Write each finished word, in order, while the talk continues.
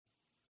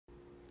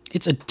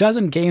It's a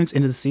dozen games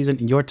into the season,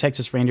 and your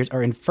Texas Rangers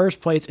are in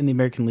first place in the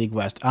American League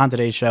West. On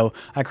today's show,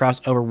 I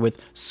cross over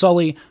with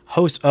Sully,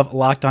 host of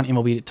Locked On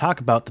MLB, to talk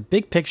about the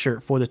big picture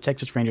for the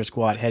Texas Rangers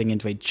squad heading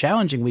into a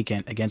challenging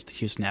weekend against the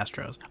Houston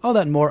Astros. All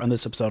that and more on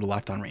this episode of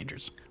Locked On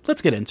Rangers.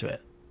 Let's get into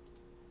it.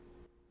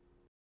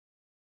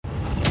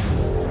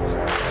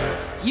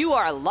 You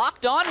are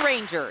Locked On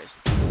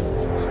Rangers,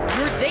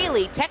 your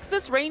daily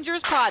Texas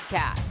Rangers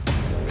podcast.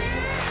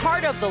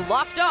 Part of the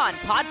Locked On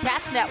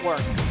Podcast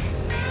Network.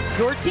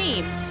 Your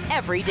team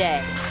every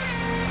day.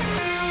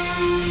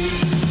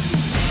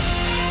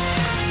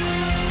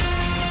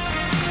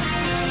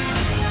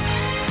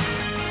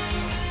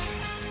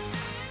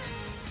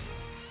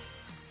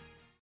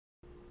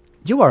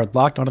 You are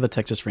locked onto the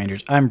Texas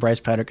Rangers. I'm Bryce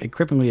Patrick, a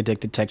cripplingly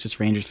addicted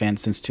Texas Rangers fan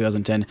since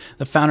 2010,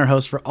 the founder and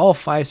host for all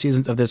 5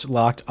 seasons of this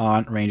Locked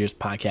On Rangers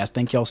podcast.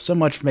 Thank you all so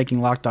much for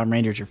making Locked On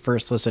Rangers your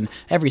first listen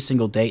every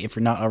single day. If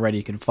you're not already,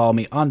 you can follow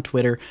me on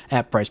Twitter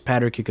at Bryce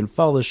Patrick. You can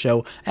follow the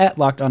show at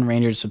Locked On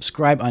Rangers.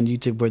 Subscribe on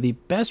YouTube, where the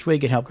best way you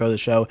can help grow the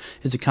show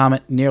is to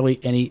comment nearly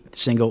any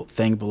single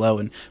thing below.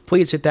 And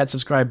please hit that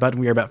subscribe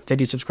button. We are about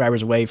 50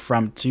 subscribers away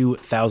from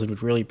 2,000.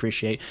 We'd really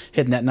appreciate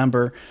hitting that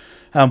number.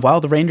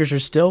 While the Rangers are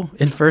still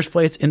in first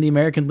place in the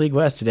American League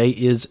West, today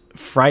is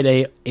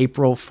Friday,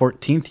 April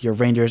 14th. Your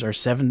Rangers are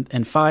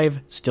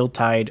 7-5, still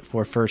tied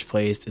for first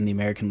place in the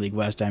American League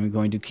West. I'm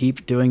going to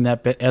keep doing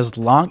that bit as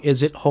long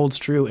as it holds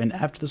true. And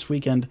after this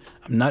weekend,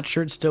 I'm not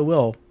sure it still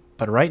will,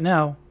 but right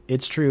now,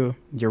 it's true.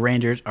 Your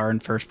Rangers are in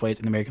first place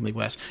in the American League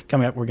West.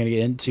 Coming up, we're going to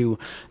get into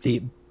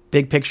the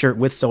big picture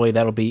with Sully.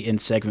 That'll be in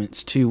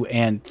segments 2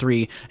 and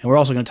 3. And we're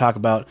also going to talk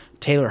about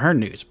Taylor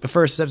Hearn news. But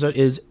first, this episode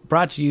is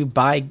brought to you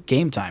by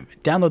Game Time.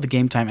 Download the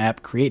Game Time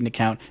app, create an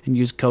account, and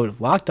use code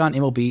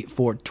LOCKEDONMLB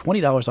for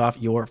 $20 off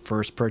your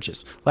first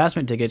purchase. Last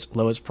minute tickets,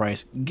 lowest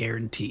price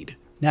guaranteed.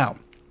 Now,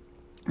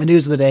 the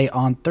news of the day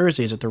on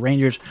Thursday is that the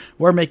Rangers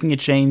were making a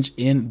change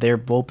in their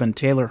bullpen.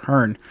 Taylor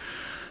Hearn,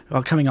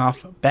 while coming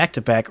off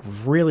back-to-back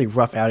really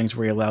rough outings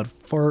where he allowed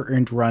 4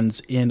 earned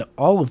runs in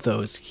all of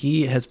those,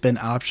 he has been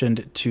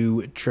optioned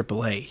to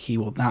AAA. He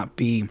will not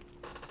be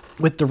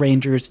with the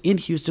Rangers in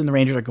Houston. The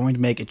Rangers are going to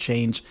make a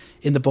change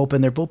in the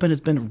bullpen. Their bullpen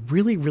has been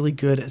really, really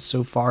good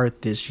so far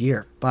this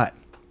year. But,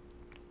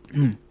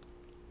 of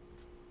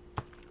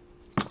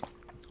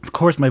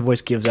course, my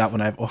voice gives out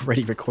when I've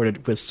already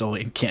recorded with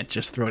Sully and can't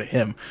just throw to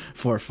him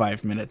for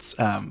 5 minutes.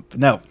 But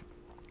no.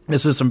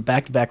 This was some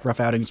back-to-back rough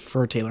outings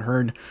for Taylor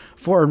Hearn.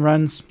 4 earned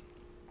runs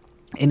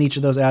in each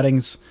of those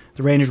outings.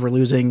 The Rangers were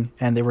losing,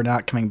 and they were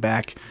not coming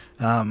back.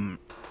 But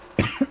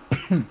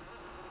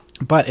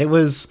it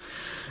was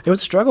a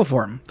struggle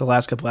for him the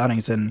last couple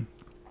outings, and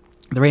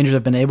the Rangers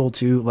have been able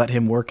to let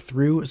him work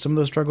through some of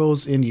those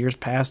struggles in years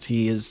past.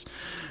 He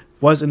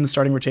was in the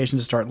starting rotation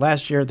to start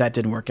last year. That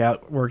didn't work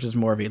out. Worked as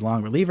more of a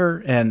long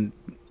reliever, and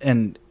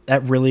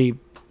that really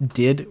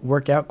did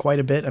work out quite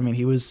a bit. I mean,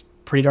 he was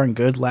pretty darn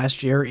good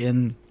last year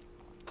in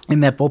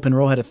that bullpen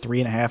role. Had a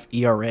 3.5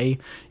 ERA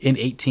in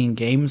 18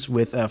 games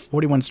with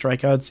 41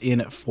 strikeouts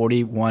in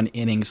 41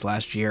 innings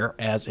last year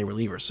as a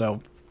reliever.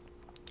 So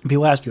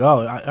people ask you,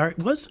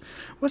 was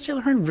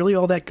Taylor Hearn really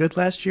all that good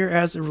last year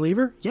as a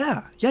reliever?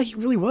 Yeah, he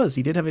really was.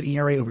 He did have an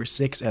ERA over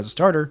 6 as a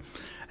starter,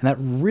 and that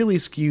really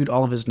skewed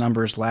all of his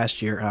numbers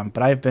last year.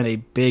 But I've been a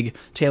big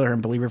Taylor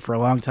Hearn believer for a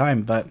long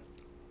time. But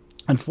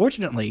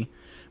unfortunately,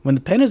 when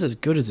the pen is as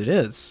good as it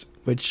is,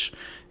 which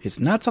is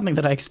not something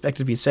that I expect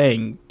to be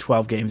saying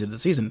 12 games into the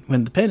season.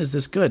 When the pen is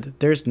this good,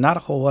 there's not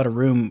a whole lot of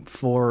room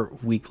for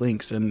weak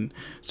links. And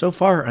so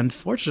far,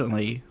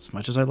 unfortunately, as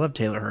much as I love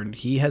Taylor Hearn,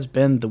 he has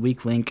been the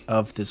weak link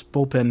of this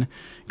bullpen.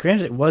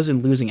 Granted, it was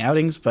in losing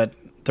outings, but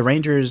the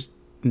Rangers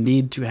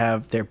need to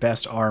have their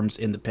best arms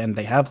in the pen.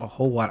 They have a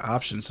whole lot of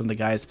options. Some of the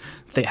guys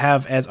they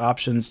have as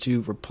options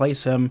to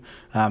replace him.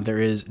 There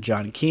is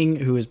John King,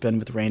 who has been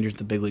with the Rangers,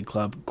 the big league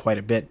club, quite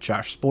a bit.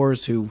 Josh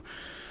Spores, who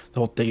the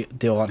whole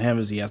deal on him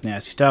is he has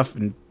nasty stuff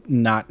and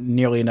not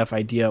nearly enough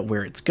idea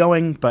where it's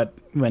going, but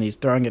when he's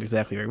throwing it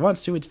exactly where he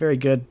wants to, it's very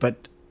good.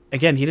 But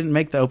again, he didn't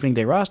make the opening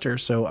day roster,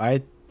 so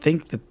I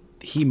think that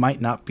he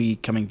might not be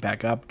coming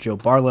back up. Joe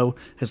Barlow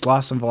has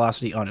lost some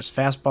velocity on his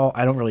fastball.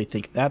 I don't really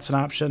think that's an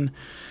option.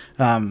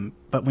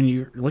 But when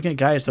you're looking at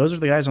guys, those are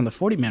the guys on the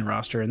 40-man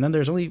roster, and then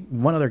there's only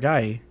one other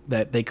guy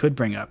that they could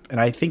bring up, and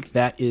I think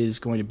that is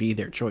going to be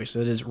their choice.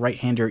 That is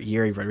right-hander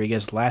Yuri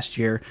Rodriguez. Last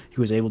year,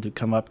 he was able to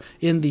come up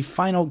in the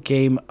final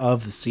game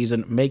of the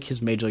season, make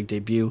his Major League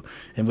debut,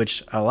 in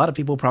which a lot of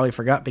people probably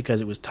forgot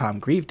because it was Tom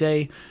Grieve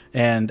Day,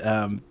 and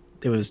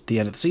it was the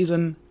end of the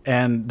season,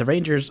 and the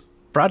Rangers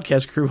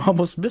broadcast crew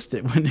almost missed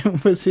it when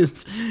it was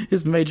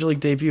his Major League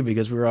debut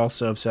because we were all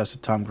so obsessed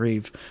with Tom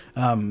Grieve.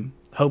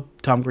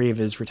 Hope Tom Grieve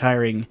is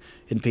retiring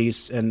in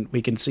peace and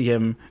we can see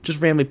him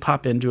just randomly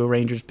pop into a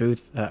Rangers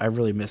booth. I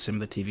really miss him in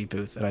the TV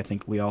booth, and I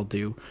think we all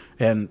do.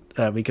 And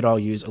we could all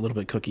use a little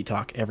bit of cookie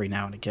talk every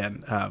now and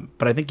again.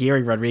 But I think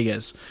Yuri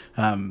Rodriguez,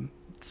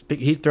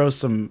 he throws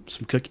some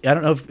cookie. I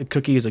don't know if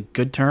cookie is a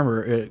good term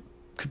or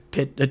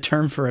a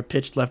term for a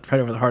pitch left right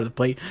over the heart of the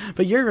plate.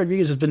 But Yuri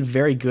Rodriguez has been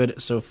very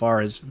good so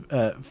far. His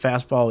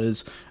fastball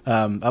is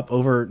up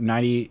over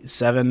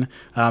 97.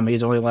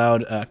 He's only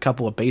allowed a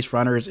couple of base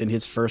runners in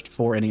his first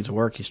 4 innings of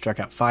work. He struck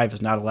out 5,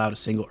 has not allowed a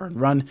single earned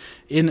run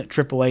in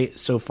AAA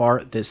so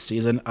far this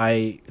season.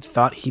 I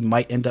thought he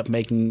might end up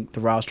making the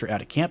roster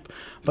out of camp,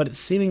 but it's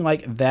seeming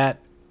like that.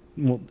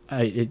 Well,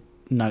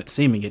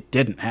 it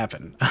didn't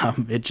happen.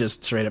 It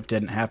just straight up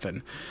didn't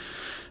happen.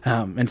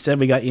 Instead,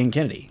 we got Ian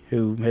Kennedy,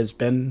 who has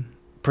been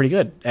pretty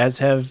good, as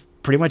have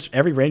pretty much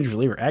every Rangers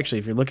reliever. Actually,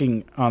 if you're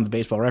looking on the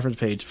baseball reference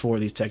page for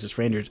these Texas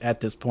Rangers at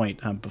this point,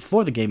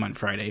 before the game on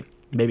Friday,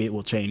 maybe it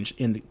will change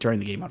during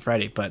the game on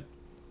Friday, but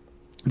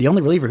the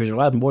only reliever who's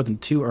allowed more than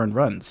 2 earned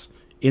runs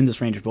in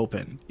this Rangers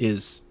bullpen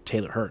is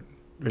Taylor Hearn.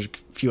 There's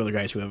a few other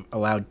guys who have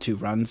allowed 2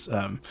 runs,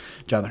 Jonathan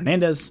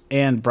Hernandez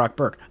and Brock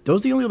Burke.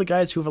 Those are the only other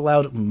guys who have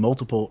allowed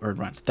multiple earned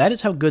runs. That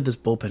is how good this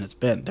bullpen has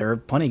been. There are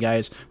plenty of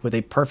guys with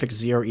a perfect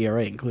 0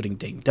 ERA, including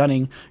Dane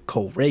Dunning,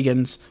 Cole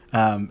Reagans,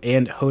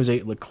 and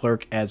Jose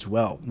Leclerc as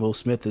well. Will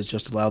Smith has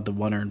just allowed the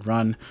 1 earned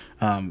run.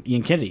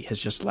 Ian Kennedy has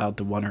just allowed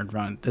the 1 earned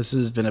run. This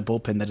has been a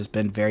bullpen that has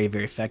been very,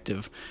 very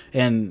effective,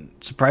 and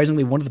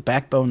surprisingly one of the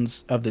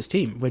backbones of this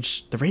team,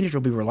 which the Rangers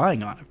will be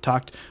relying on. I've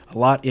talked a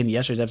lot in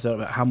yesterday's episode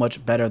about how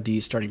much better the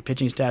starting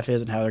pitching staff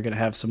is and how they're going to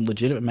have some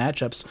legitimate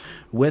matchups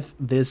with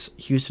this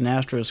Houston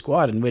Astros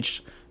squad, in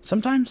which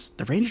sometimes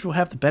the Rangers will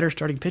have the better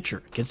starting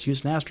pitcher against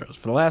Houston Astros.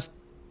 For the last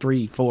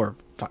 3, 4,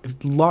 5,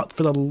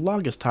 for the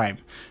longest time,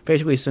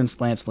 basically since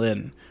Lance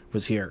Lynn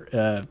was here,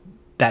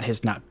 that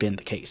has not been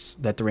the case,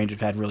 that the Rangers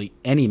have had really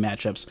any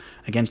matchups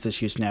against this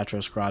Houston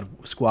Astros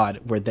squad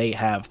where they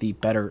have the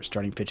better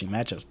starting pitching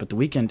matchups. But the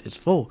weekend is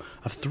full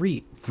of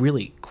 3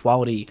 really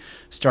quality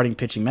starting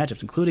pitching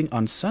matchups, including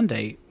on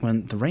Sunday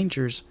when the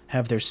Rangers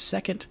have their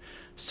second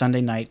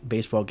Sunday night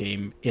baseball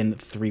game in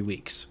 3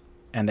 weeks.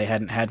 And they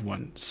hadn't had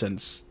one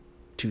since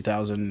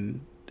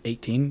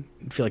 2018.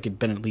 I feel like it'd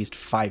been at least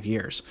 5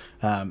 years.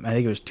 I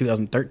think it was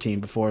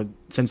 2013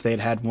 since they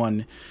had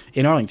one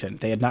in Arlington.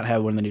 They had not had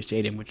one in the new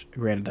stadium, which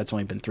granted that's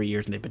only been 3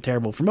 years and they've been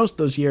terrible for most of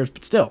those years,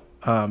 but still.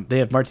 They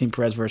have Martin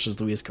Perez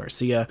versus Luis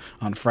Garcia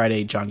on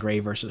Friday, John Gray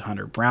versus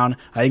Hunter Brown.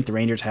 I think the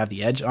Rangers have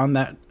the edge on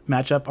that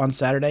matchup on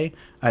Saturday.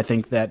 I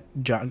think that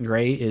John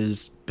Gray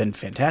has been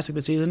fantastic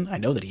this season. I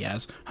know that he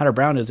has. Hunter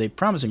Brown is a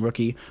promising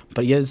rookie,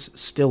 but he is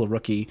still a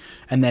rookie.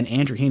 And then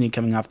Andrew Heaney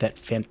coming off that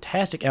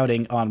fantastic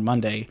outing on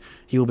Monday.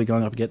 He will be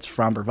going up against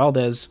Framber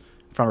Valdez.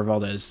 Framber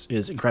Valdez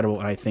is incredible,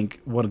 and I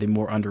think one of the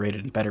more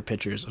underrated and better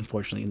pitchers,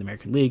 unfortunately, in the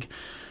American League.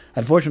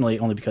 Unfortunately,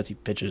 only because he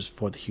pitches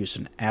for the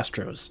Houston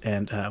Astros,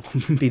 and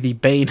will be the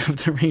bane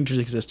of the Rangers'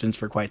 existence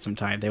for quite some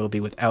time. They will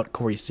be without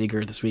Corey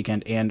Seager this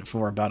weekend and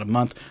for about a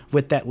month.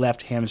 With that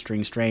left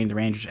hamstring strain, the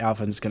Rangers'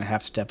 offense is going to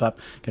have to step up.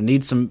 Going to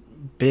need some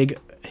big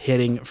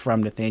hitting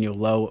from Nathaniel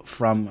Lowe,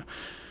 from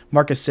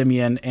Marcus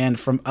Semien, and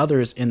from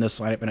others in this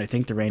lineup, and I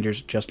think the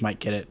Rangers just might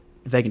get it.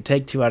 If they can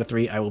take 2 out of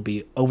 3, I will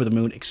be over the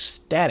moon,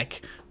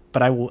 ecstatic,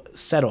 but I will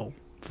settle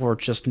for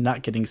just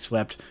not getting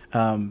swept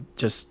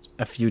just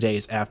a few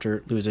days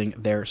after losing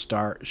their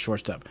star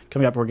shortstop.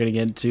 Coming up, we're going to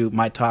get into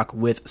my talk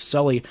with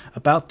Sully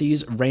about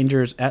these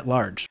Rangers at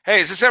large. Hey,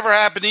 has this ever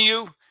happened to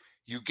you?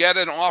 You get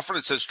an offer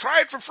that says, try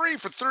it for free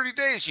for 30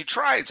 days. You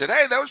try it, said,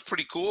 hey, that was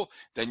pretty cool.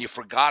 Then you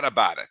forgot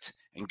about it.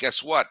 And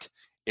guess what?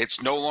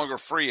 It's no longer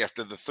free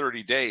after the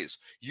 30 days.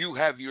 You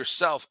have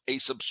yourself a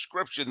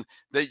subscription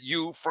that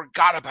you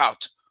forgot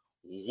about.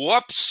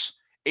 Whoops.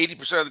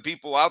 80% of the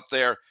people out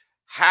there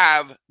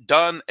have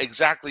done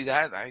exactly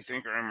that. I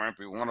think I might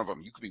be one of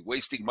them. You could be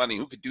wasting money.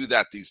 Who could do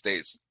that these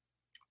days?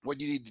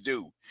 What you need to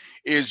do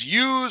is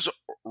use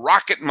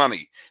Rocket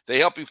Money. They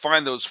help you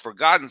find those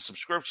forgotten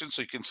subscriptions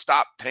so you can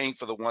stop paying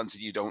for the ones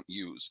that you don't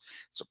use.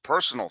 It's a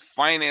personal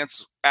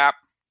finance app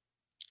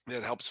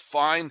that helps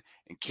find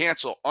and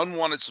cancel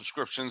unwanted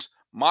subscriptions,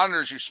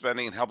 monitors your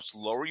spending, and helps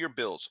lower your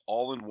bills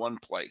all in one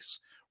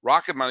place.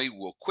 Rocket Money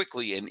will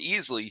quickly and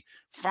easily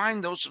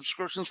find those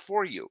subscriptions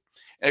for you.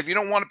 And if you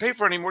don't want to pay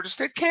for it anymore, just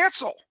hit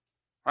cancel.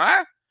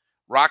 Huh?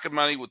 Rocket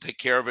Money will take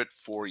care of it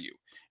for you.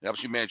 It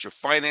helps you manage your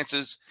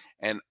finances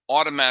and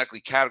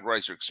automatically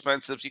categorize your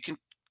expenses. You can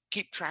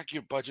keep track of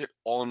your budget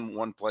all in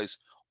one place,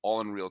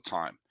 all in real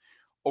time.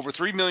 Over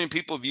 3 million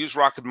people have used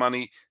Rocket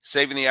Money,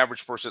 saving the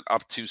average person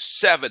up to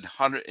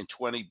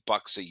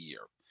 $720 a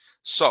year.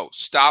 So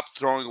stop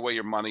throwing away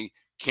your money,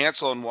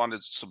 cancel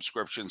unwanted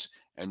subscriptions,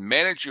 and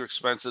manage your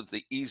expenses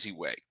the easy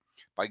way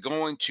by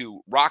going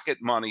to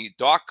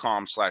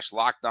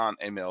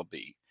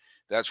rocketmoney.com/LockedOnMLB.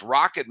 That's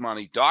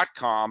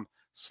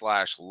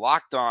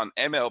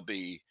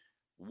rocketmoney.com/LockedOnMLB.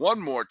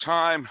 One more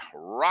time,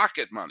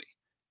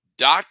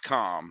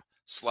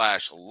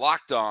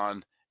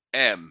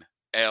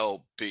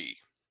 rocketmoney.com/LockedOnMLB.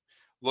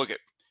 Look at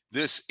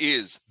this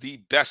is the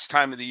best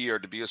time of the year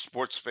to be a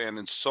sports fan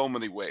in so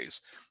many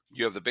ways.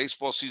 You have the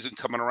baseball season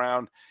coming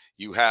around.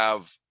 You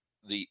have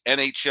the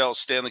NHL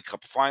Stanley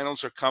Cup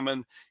Finals are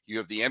coming. You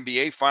have the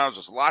NBA Finals.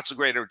 There's lots of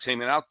great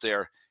entertainment out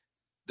there.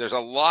 There's a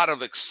lot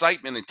of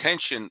excitement and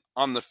tension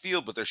on the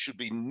field, but there should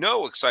be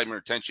no excitement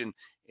or tension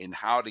in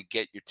how to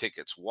get your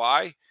tickets.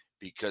 Why?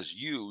 because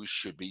you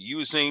should be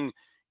using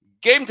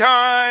Game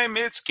Time.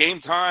 It's game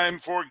time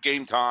for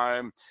Game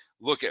Time.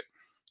 Look at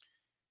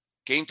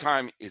Game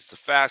Time is the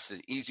fast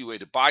and easy way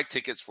to buy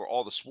tickets for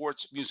all the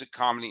sports, music,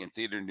 comedy, and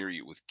theater near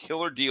you with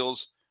killer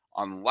deals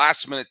on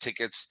last-minute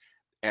tickets,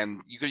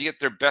 and you can get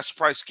their best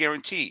price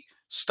guarantee.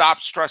 Stop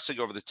stressing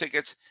over the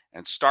tickets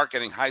and start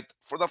getting hyped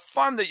for the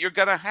fun that you're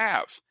going to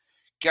have.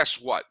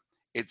 Guess what?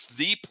 It's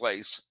the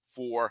place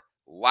for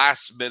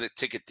last-minute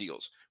ticket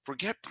deals.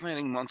 Forget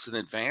planning months in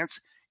advance.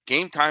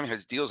 Game Time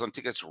has deals on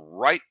tickets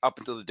right up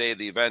until the day of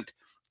the event.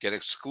 Get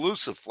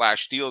exclusive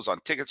flash deals on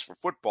tickets for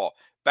football,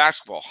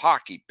 basketball,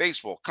 hockey,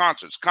 baseball,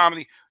 concerts,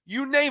 comedy,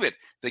 you name it.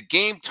 The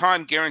Game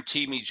Time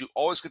guarantee means you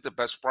always get the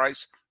best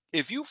price.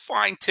 If you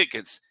find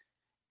tickets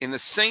in the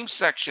same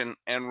section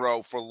and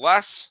row for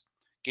less,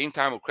 Game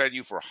Time will credit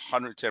you for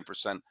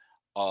 110%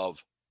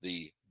 of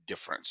the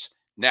difference.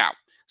 Now,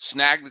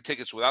 snag the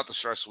tickets without the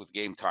stress with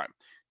Game Time.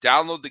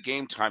 Download the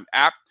Game Time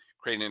app,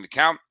 create an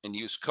account, and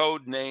use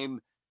code name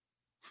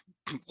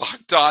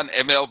Locked On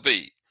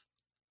MLB.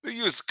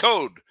 Use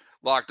code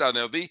Locked On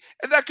MLB,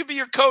 and that could be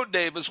your code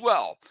name as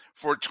well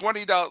for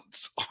 $20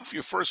 off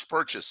your first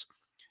purchase.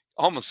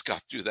 Almost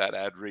got through that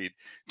ad read.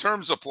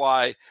 Terms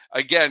apply.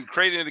 Again,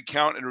 create an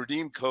account and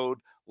redeem code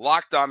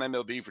Locked On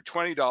MLB for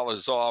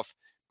 $20 off.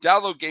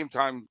 Download Game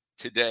Time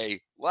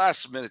today.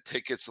 Last minute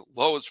tickets,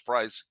 lowest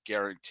price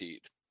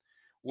guaranteed.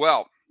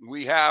 Well,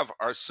 we have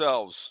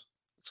ourselves.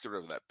 Let's get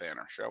rid of that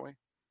banner, shall we?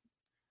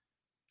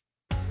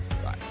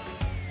 Right.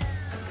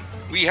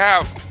 We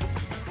have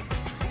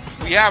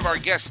our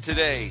guest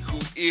today, who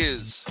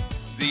is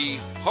the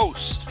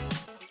host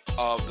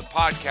of the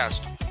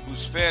podcast,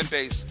 whose fan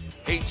base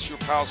hates your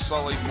pal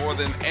Sully more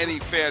than any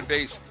fan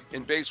base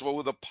in baseball,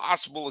 with a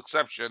possible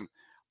exception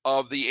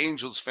of the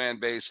Angels fan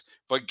base.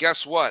 But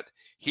guess what?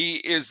 He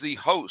is the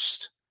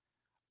host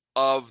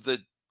of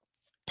the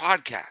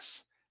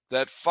podcast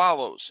that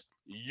follows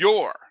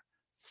your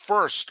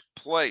first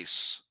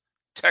place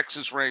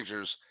Texas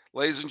Rangers.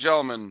 Ladies and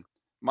gentlemen,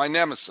 my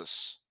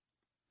nemesis,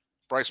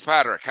 Bryce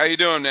Patrick. How you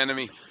doing,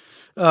 enemy?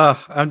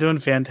 I'm doing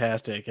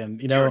fantastic. And,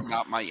 you're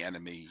not my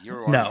enemy.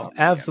 No,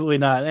 absolutely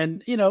not.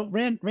 And,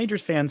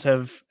 Rangers fans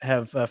have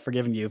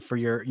forgiven you for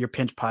your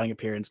pinch potting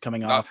appearance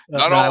coming off.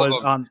 Not all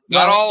of them.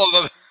 Not all of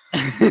them.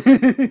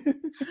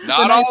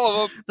 Not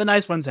all of them. The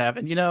nice ones have.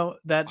 And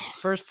that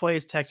first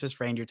place Texas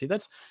Ranger team,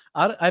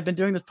 I've been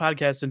doing this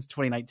podcast since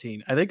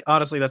 2019. I think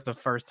honestly that's the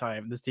first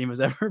time this team has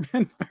ever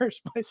been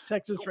first place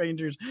Texas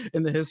Rangers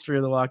in the history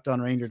of the Locked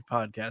On Rangers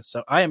podcast.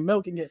 So I am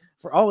milking it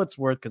for all it's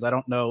worth, because I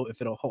don't know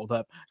if it'll hold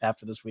up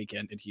after this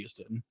weekend in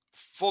Houston.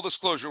 Full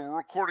disclosure, we're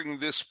recording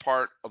this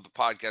part of the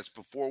podcast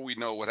before we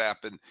know what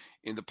happened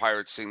in the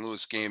Pirates St.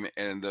 Louis game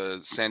and the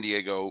San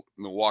Diego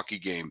Milwaukee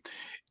game.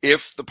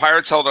 If the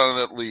Pirates held on to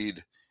that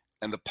lead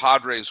and the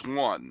Padres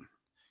won,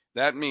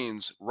 that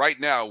means right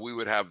now we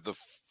would have the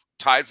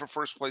tied for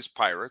first place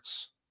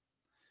Pirates,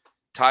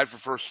 tied for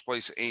first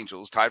place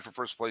Angels, tied for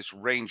first place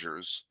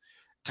Rangers,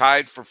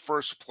 tied for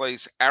first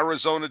place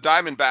Arizona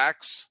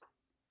Diamondbacks.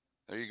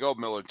 There you go,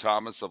 Millard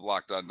Thomas of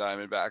Locked On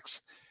Diamondbacks.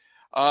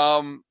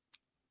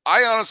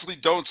 I honestly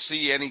don't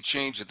see any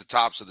change at the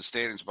tops of the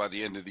standings by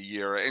the end of the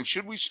year. And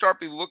should we start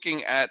be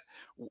looking at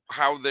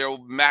how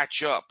they'll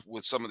match up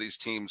with some of these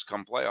teams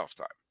come playoff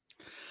time?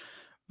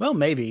 Well,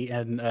 maybe.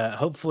 And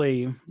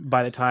hopefully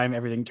by the time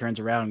everything turns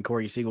around,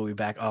 Corey Seager will be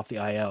back off the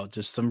IL.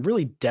 Just some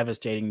really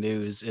devastating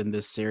news in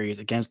this series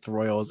against the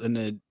Royals,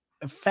 and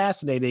a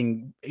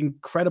fascinating,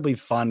 incredibly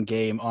fun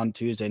game on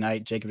Tuesday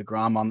night. Jacob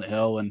deGrom on the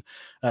hill, and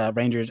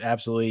Rangers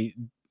absolutely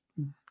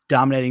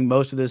dominating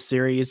most of this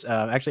series.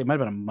 Actually, it might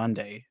have been on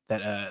Monday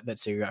that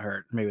Seager got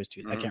hurt. Maybe it was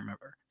Tuesday. I can't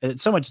remember.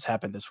 So much has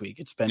happened this week.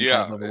 It's been kind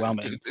of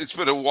overwhelming. It's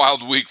been a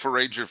wild week for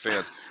Ranger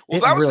fans.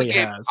 Well, that was the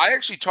game. I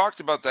actually talked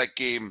about that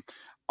game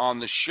on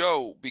the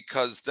show,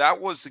 because that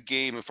was the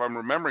game, if I'm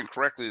remembering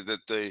correctly, that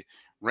the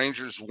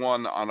Rangers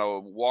won on a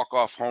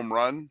walk-off home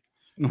run.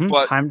 Mm-hmm.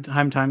 But Heim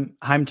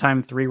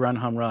time 3-run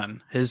home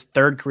run, his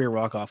third career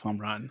walk-off home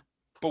run.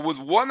 But with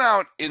one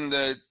out in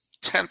the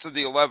 10th or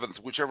the 11th,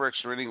 whichever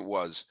extra inning it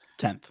was,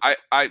 10th.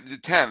 The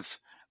 10th.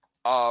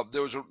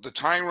 There was the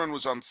tying run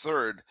was on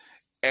third,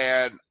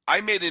 and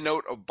I made a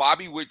note of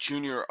Bobby Witt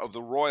Jr. of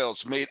the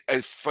Royals made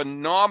a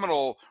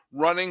phenomenal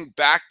running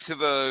back to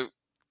the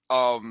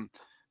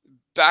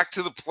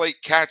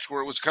plate catch,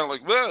 where it was kind of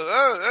like,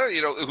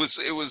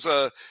 it was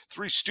a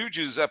Three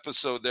Stooges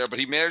episode there, but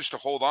he managed to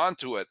hold on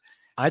to it.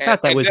 I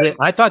thought that was it.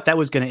 I thought that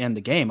was going to end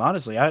the game.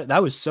 Honestly,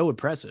 that was so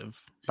impressive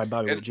by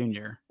Bobby Witt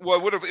Jr. Well,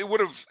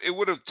 it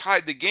would have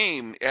tied the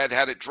game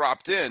had it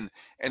dropped in,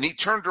 and he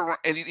turned around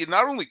and he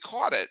not only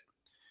caught it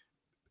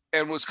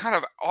and was kind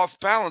of off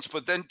balance,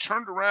 but then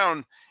turned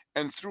around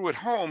and threw it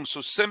home,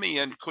 so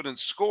Simeon couldn't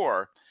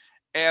score.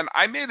 And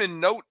I made a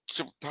note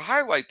to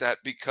highlight that,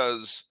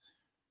 because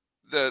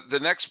the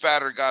next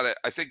batter got it.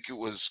 I think it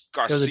was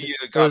Garcia.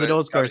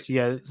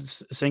 Garcia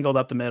singled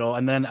up the middle,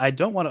 and then I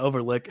don't want to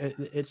overlook.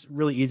 It's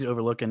really easy to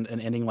overlook an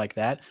inning like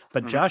that.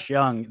 But Josh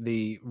Young,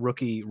 the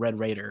rookie Red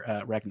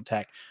Raider, Rackham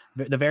Tech,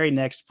 the very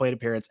next plate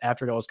appearance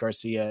after Adolis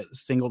Garcia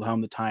singled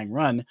home the tying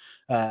run,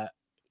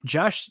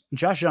 Josh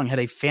Young had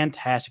a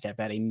fantastic at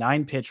bat, a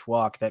 9-pitch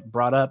walk that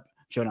brought up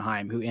Jonah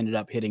Heim, who ended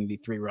up hitting the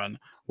 3-run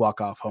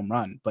walk-off home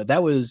run. But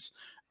that was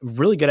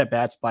really good at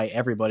bats by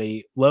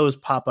everybody. Lowe's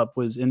pop-up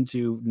was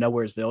into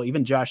Nowheresville.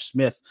 Even Josh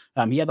Smith,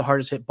 he had the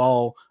hardest hit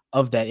ball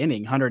of that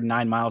inning,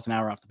 109 miles an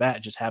hour off the bat.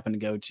 It just happened to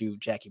go to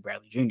Jackie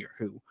Bradley Jr.,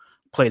 who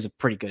plays a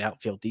pretty good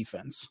outfield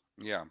defense.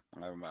 Yeah,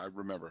 I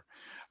remember.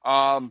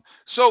 But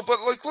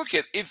like, look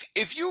at,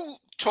 if you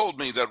told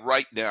me that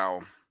right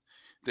now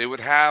they would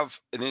have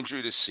an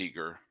injury to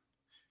Seager,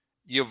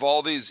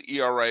 Eovaldi's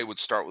ERA would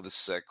start with a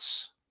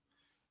 6.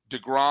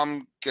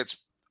 DeGrom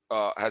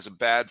has a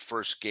bad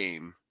first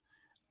game.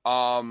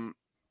 And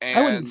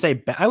I wouldn't say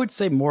bad. I would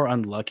say more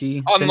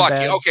unlucky.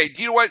 Unlucky. Okay.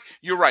 Do you know what?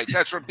 You're right.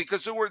 That's right.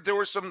 Because there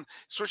were some,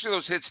 especially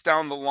those hits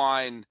down the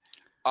line.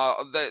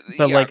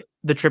 Like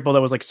the triple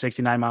that was like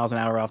 69 miles an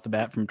hour off the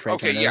bat from Trey.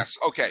 Okay. Yes.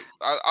 Okay.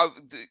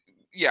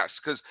 Yes,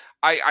 because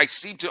I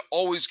seem to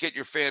always get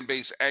your fan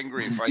base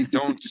angry if I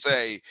don't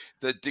say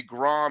that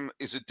DeGrom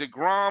is it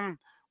DeGrom,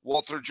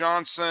 Walter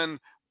Johnson,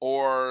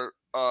 or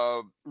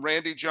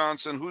Randy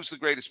Johnson. Who's the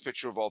greatest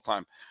pitcher of all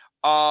time?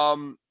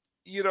 And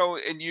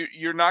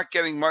you're not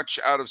getting much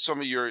out of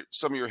some of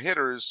your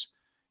hitters.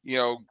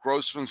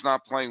 Grossman's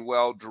not playing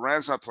well.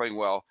 Duran's not playing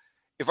well.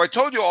 If I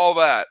told you all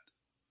that,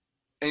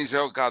 and you say,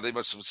 "Oh God, they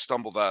must have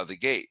stumbled out of the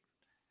gate,"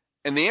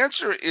 and the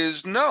answer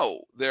is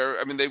no.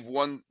 They've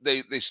won.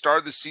 They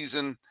started the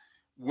season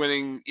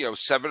winning,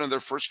 7 of their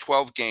first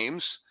 12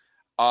 games.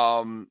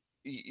 The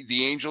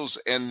Angels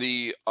and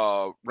the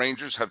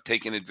Rangers have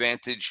taken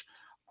advantage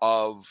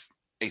of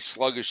a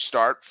sluggish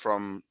start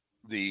from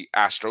the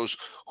Astros,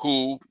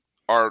 who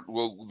are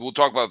we'll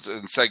talk about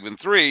in segment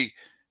 3.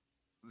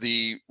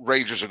 The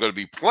Rangers are going to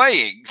be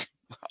playing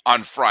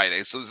on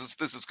Friday, so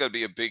this is going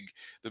to be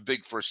the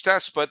big first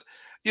test. But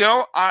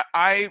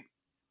I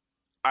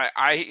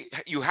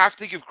you have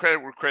to give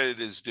credit where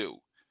credit is due,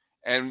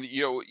 and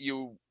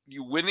you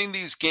winning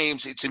these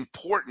games, it's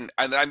important.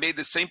 And I made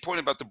the same point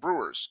about the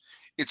Brewers.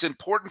 It's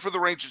important for the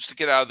Rangers to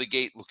get out of the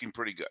gate looking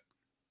pretty good.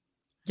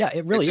 Yeah,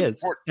 it really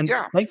is. And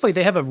yeah, thankfully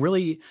they have a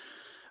really,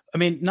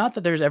 not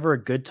that there's ever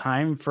a good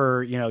time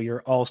for,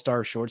 your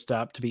all-star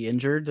shortstop to be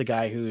injured, the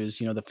guy who is,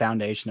 the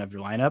foundation of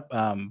your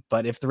lineup.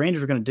 But if the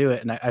Rangers are going to do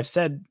it, and I've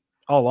said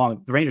all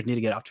along, the Rangers need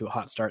to get off to a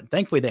hot start. And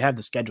thankfully, they have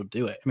the schedule to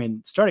do it.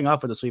 Starting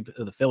off with a sweep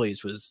of the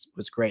Phillies was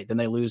great. Then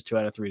they lose 2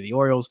 out of 3 to the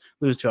Orioles,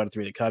 lose 2 out of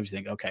 3 to the Cubs. You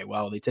think, okay,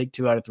 well, they take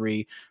 2 out of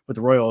 3 with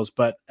the Royals.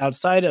 But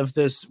outside of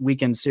this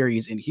weekend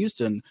series in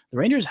Houston, the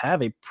Rangers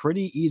have a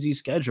pretty easy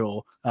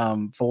schedule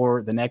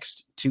for the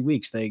next 2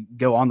 weeks. They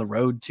go on the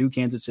road to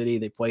Kansas City.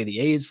 They play the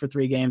A's for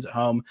 3 games at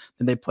home.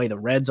 Then they play the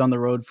Reds on the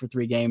road for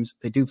 3 games.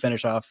 They do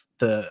finish off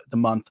the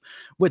month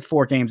with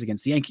 4 games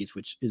against the Yankees,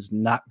 which is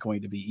not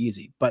going to be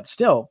easy. But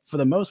still, for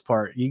the most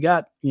part, you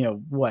got,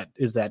 what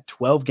is that,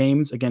 12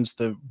 games against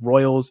the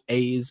Royals,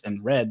 A's,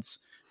 and Reds.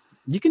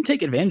 You can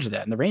take advantage of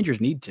that, and the Rangers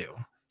need to.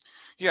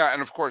 Yeah,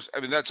 and of course,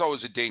 that's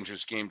always a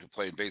dangerous game to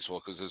play in baseball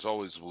because there's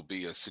always will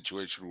be a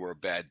situation where a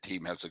bad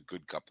team has a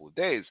good couple of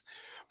days.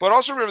 But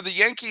also remember, the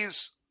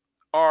Yankees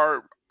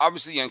are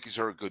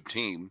a good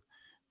team,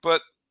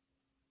 but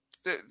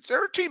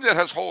they're a team that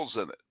has holes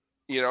in it,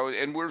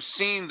 and we're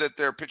seeing that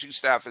their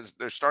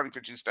starting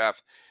pitching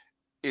staff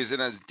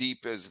isn't as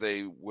deep as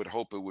they would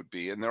hope it would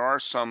be, and there are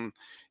some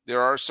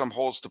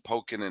holes to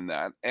poke in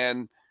that,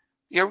 and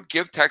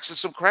give Texas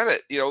some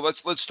credit.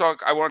 Let's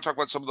talk. I want to talk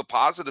about some of the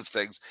positive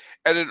things,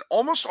 and in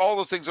almost all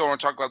the things I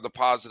want to talk about the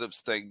positives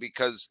thing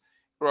because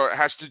it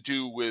has to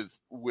do with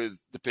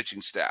the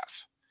pitching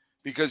staff.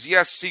 Because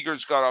yes,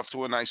 Seager's got off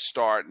to a nice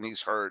start and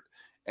he's hurt,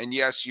 and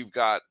yes, you've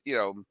got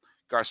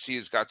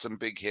Garcia's got some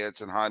big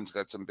hits and Hahn's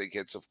got some big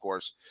hits, of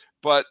course,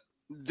 but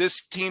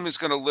this team is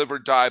going to live or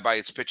die by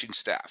its pitching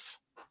staff.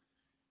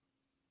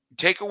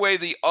 Take away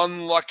the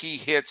unlucky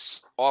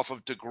hits off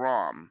of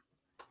DeGrom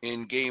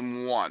in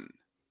game 1.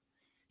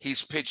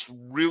 He's pitched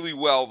really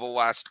well the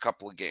last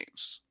couple of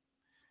games.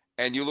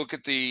 And you look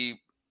at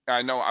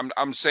I know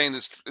I'm saying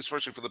this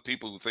especially for the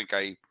people who think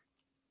I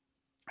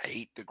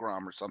hate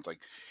DeGrom or something.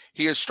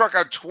 He has struck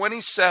out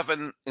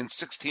 27 in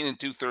 16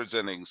 2/3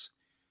 innings.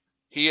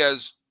 He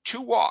has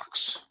 2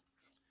 walks,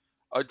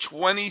 a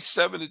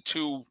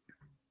 27-2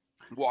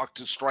 walk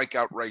to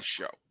strikeout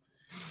ratio.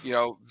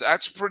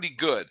 That's pretty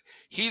good.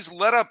 He's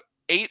let up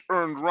 8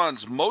 earned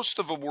runs. Most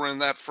of them were in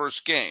that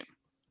first game.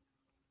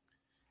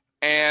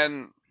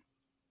 And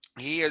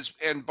he's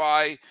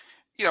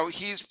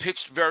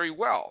pitched very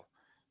well.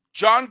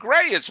 John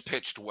Gray has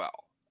pitched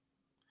well.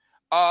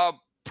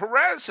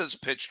 Perez has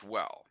pitched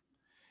well.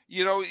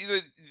 The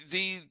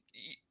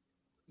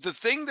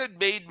thing that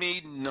made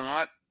me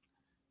not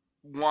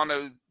want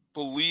to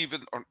believe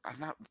in, or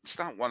not, it's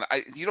not one.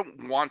 You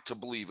don't want to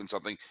believe in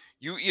something.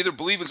 You either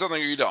believe in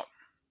something or you don't.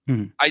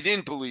 Mm-hmm. I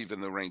didn't believe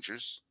in the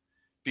Rangers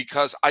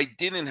because I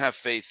didn't have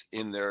faith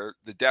in the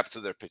depth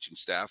of their pitching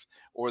staff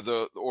or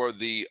the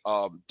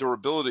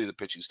durability of the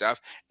pitching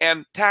staff.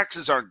 And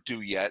taxes aren't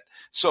due yet,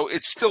 so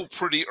it's still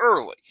pretty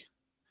early.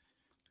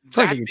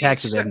 Try to get that your being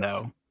taxes said, in,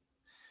 though.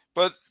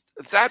 but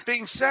that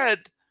being said,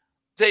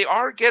 they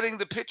are getting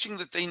the pitching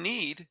that they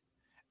need.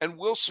 And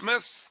Will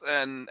Smith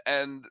and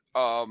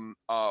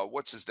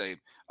what's his name?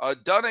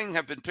 Dunning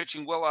have been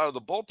pitching well out of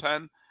the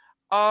bullpen.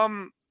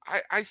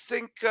 I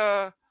think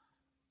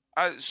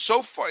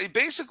so far,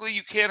 basically,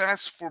 you can't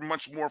ask for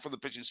much more from the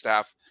pitching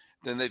staff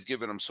than they've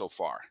given them so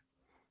far.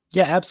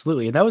 Yeah,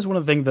 absolutely. And that was one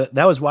of the things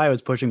that was why I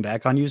was pushing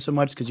back on you so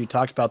much, because you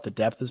talked about the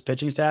depth of this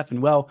pitching staff.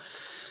 And well,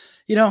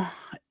 you know,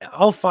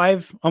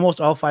 almost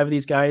all five of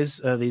these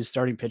guys, these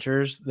starting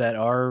pitchers that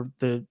are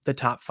the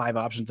top five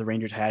options the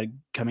Rangers had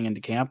coming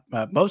into camp,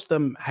 most of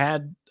them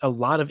had a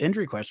lot of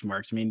injury question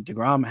marks. I mean,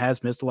 DeGrom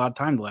has missed a lot of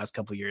time the last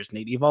couple of years.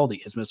 Nate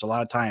Eovaldi has missed a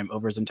lot of time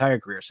over his entire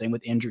career. Same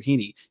with Andrew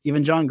Heaney.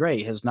 Even John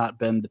Gray has not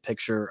been the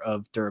picture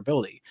of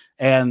durability.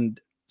 And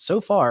so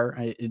far,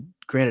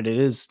 granted, it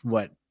is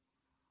what,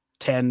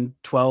 10,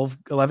 12,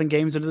 11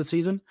 games into the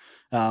season.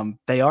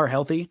 They are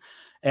healthy.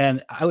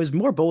 And I was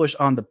more bullish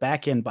on the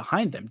back end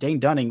behind them. Dane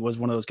Dunning was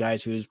one of those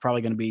guys who's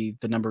probably going to be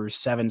the number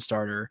 7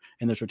 starter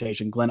in this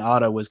rotation. Glenn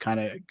Otto was kind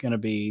of going to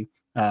be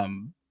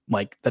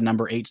like the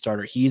number 8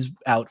 starter. He's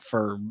out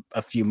for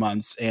a few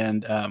months.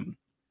 And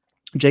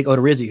Jake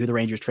Odorizzi, who the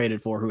Rangers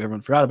traded for, who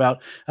everyone forgot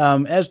about,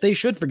 as they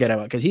should forget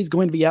about, because he's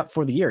going to be out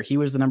for the year. He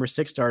was the number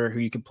 6 starter who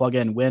you could plug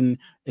in when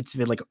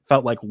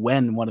felt like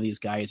when one of these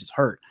guys is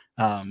hurt.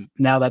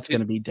 Now that's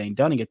going to be Dane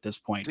Dunning at this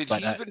point. Did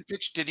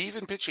he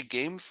even pitch a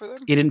game for them?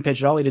 He didn't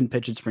pitch at all. He didn't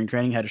pitch in spring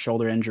training. Had a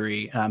shoulder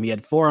injury. He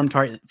had forearm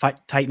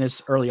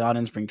tightness early on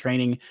in spring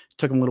training.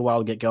 Took him a little while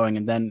to get going,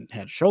 and then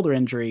had a shoulder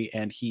injury,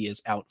 and he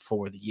is out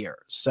for the year.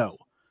 So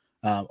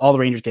all the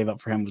Rangers gave up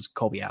for him was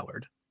Colby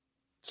Allard.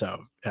 So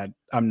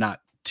I'm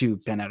not too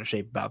bent out of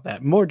shape about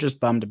that. More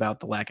just bummed about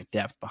the lack of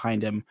depth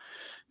behind him.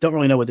 Don't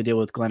really know what the deal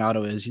with Glenn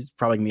Otto is. He's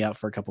probably going to be out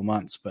for a couple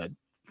months, but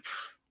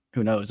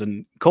who knows?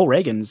 And Cole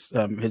Reagans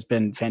has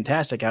been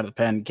fantastic out of the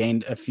pen,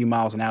 gained a few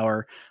miles an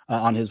hour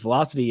on his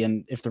velocity.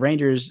 And if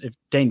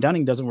Dane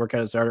Dunning doesn't work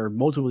out as a starter,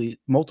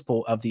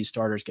 multiple of these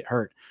starters get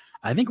hurt,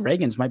 I think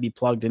Reagans might be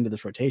plugged into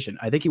this rotation.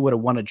 I think he would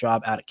have won a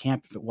job out at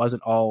camp if it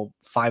wasn't all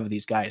 5 of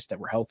these guys that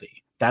were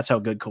healthy. That's how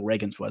good Cole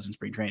Reagans was in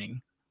spring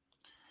training.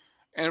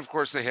 And of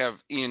course, they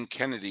have Ian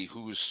Kennedy,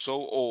 who is so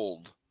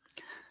old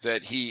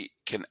that he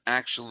can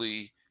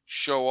actually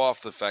show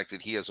off the fact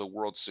that he has a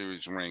World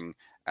Series ring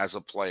as a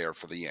player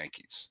for the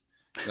Yankees.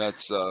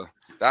 That's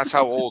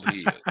how old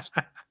he is.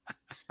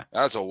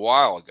 That's a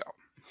while ago.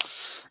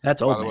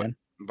 That's old, man.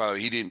 By the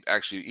way,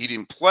 he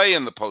didn't play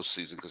in the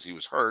postseason because he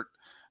was hurt,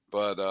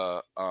 but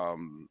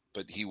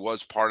he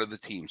was part of the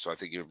team. So I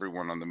think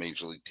everyone on the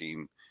major league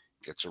team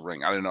gets a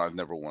ring. I don't know. I've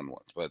never won one,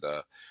 but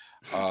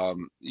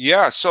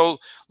yeah. So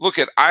look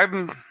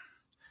I'm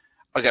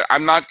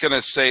not going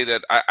to say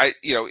that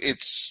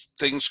it's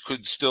things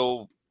could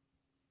still,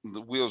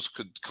 the wheels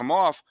could come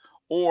off,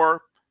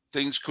 or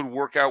things could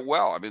work out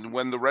well. I mean,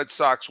 when the Red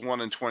Sox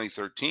won in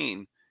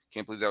 2013,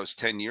 can't believe that was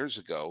 10 years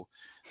ago.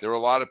 There were a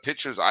lot of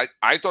pitchers. I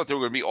thought they were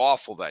going to be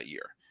awful that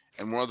year.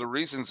 And one of the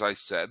reasons I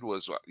said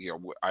was,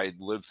 I had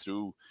lived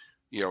through,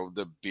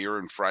 the beer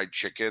and fried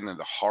chicken and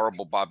the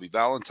horrible Bobby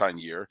Valentine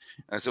year.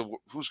 And I said,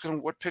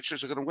 what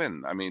pitchers are going to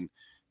win? I mean,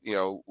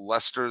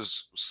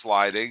 Lester's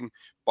sliding.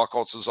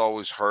 Buchholz is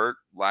always hurt.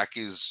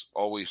 Lackey's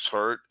always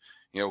hurt.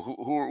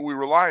 Who are we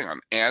relying on?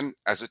 And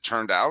as it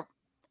turned out,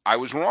 I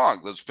was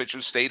wrong. Those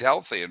pitchers stayed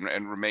healthy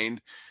and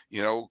remained,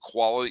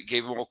 quality,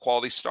 gave them all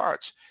quality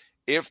starts.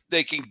 If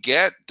they can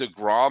get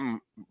DeGrom,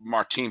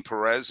 Martin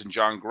Perez, and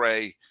John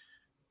Gray,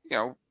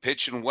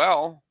 pitching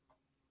well,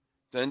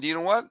 then do you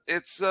know what?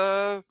 It's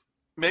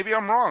maybe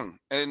I'm wrong.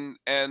 And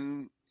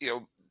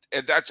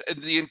that's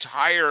the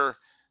entire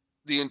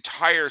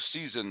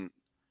season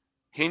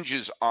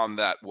hinges on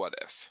that what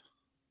if.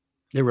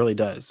 It really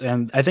does.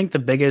 And I think the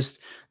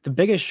biggest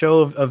show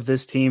of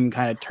this team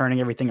kind of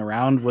turning everything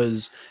around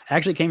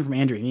actually came from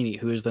Andrew Heaney,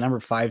 who is the number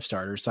 5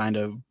 starter, signed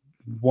a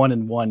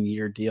 1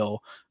 year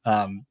deal,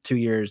 2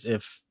 years.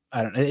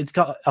 It's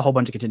got a whole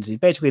bunch of contingencies.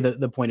 Basically,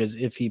 the point is,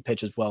 if he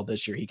pitches well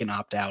this year, he can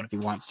opt out if he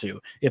wants to.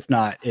 If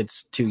not,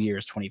 it's 2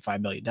 years, $25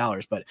 million.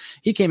 But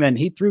he came in,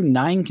 he threw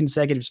 9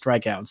 consecutive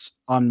strikeouts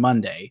on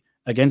Monday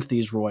against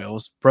these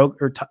Royals, broke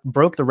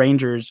the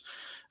Rangers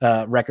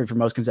record for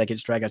most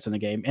consecutive strikeouts in the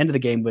game. Ended the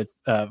game with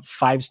 5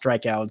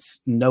 strikeouts,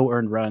 no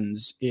earned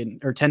runs 10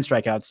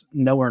 strikeouts,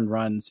 no earned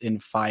runs in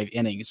 5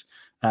 innings.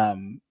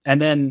 And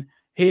then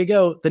here you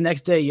go. The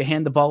next day, you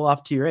hand the ball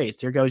off to your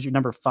ace. Here goes your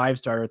number 5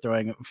 starter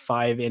throwing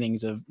 5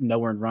 innings of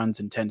no earned runs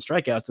and 10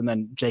 strikeouts, and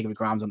then Jacob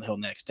DeGrom's on the hill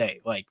next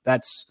day. Like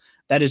that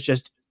is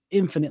just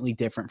infinitely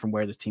different from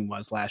where this team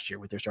was last year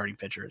with their starting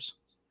pitchers.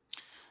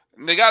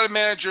 They got a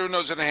manager who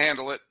knows how to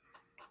handle it.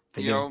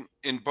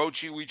 In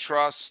Bochy we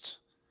trust.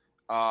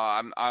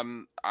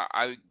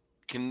 I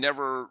can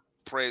never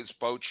praise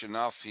Boch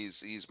enough. He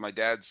was my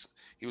dad's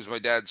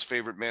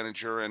favorite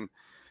manager, and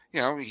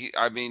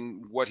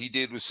what he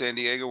did with San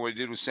Diego, what he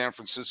did with San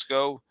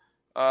Francisco,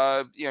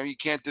 you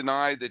can't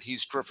deny that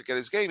he's terrific at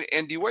his game.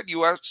 And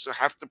you also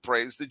have to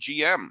praise the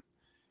GM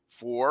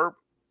for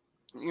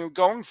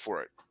going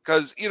for it,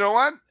 because you know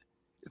what,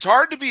 It's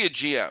hard to be a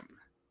GM.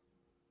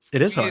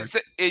 It is hard.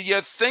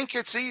 You think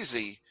it's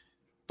easy,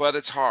 but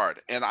it's hard.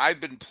 And I've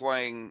been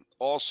playing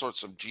all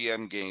sorts of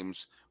GM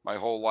games my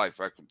whole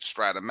life. I could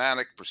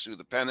Stratomatic, Pursue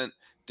the Pennant,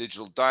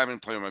 Digital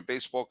Diamond, play with my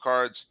baseball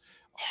cards,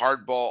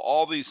 hardball,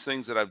 all these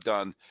things that I've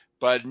done,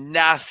 but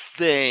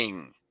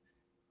nothing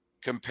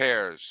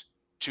compares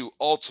to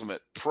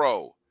Ultimate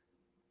Pro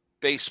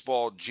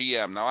Baseball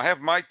GM. Now I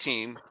have my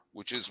team,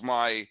 which is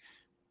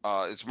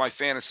it's my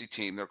fantasy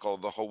team. They're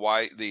called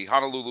the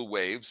Honolulu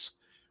Waves.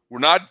 We're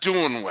not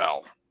doing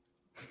well.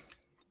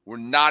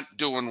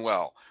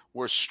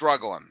 We're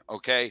struggling,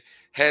 okay?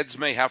 Heads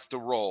may have to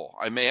roll.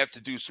 I may have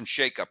to do some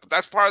shakeup, but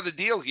that's part of the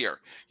deal here.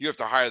 You have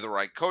to hire the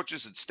right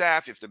coaches and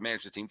staff. You have to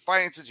manage the team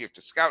finances. You have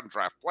to scout and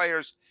draft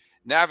players,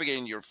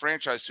 navigating your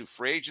franchise through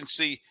free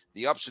agency,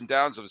 the ups and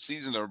downs of the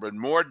season. There have been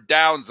more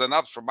downs than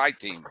ups for my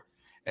team,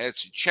 and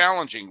it's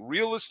challenging.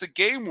 Realistic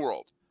game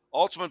world.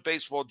 Ultimate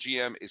Baseball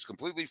GM is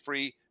completely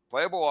free,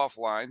 playable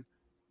offline.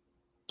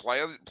 Play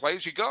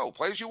as you go.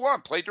 Play as you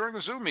want. Play during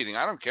a Zoom meeting.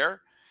 I don't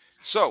care.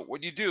 So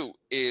what you do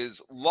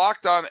is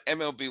Locked On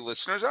MLB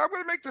listeners. I'm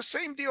going to make the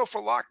same deal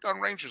for Locked On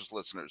Rangers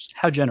listeners.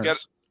 How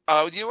generous?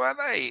 You know what?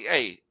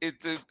 I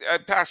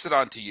pass it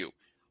on to you.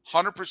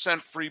 100%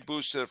 free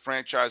boost to the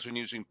franchise when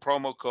using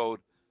promo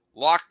code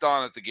Locked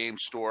On at the game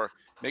store.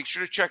 Make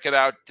sure to check it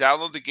out.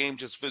 Download the game.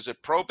 Just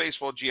visit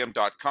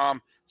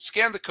probaseballgm.com.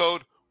 Scan the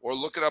code or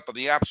look it up on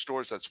the app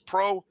stores. That's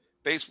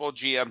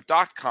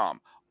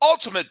probaseballgm.com.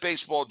 Ultimate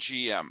Baseball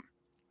GM.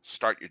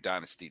 Start your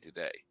dynasty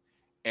today.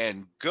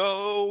 And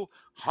go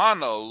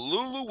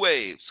Honolulu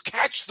Waves.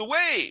 Catch the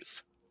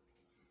wave.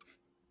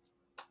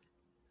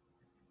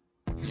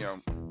 You know,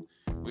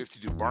 we have to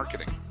do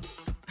marketing.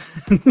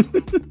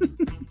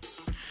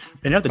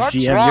 And you're the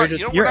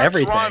GM. You're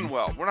everything.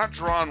 We're not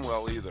drawn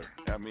well either.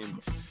 I mean,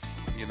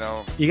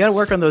 you got to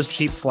work on those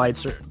cheap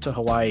flights to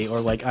Hawaii,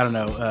 or like, I don't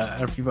know. I don't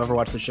know if you've ever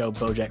watched the show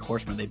BoJack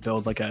Horseman. They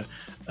build like a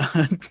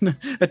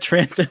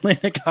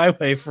transatlantic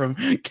highway from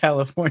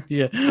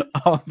California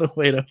all the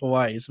way to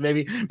Hawaii. So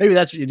maybe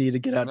that's what you need to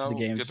get out to the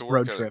games.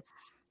 Road trip.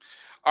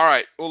 All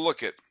right. Well,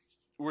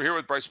 we're here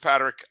with Bryce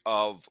Patrick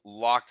of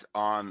Locked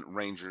On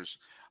Rangers.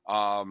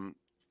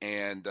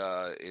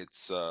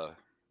 It's by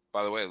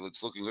the way,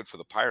 it's looking good for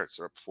the Pirates.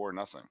 They're up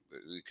 4-0.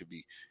 It could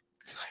be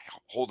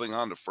holding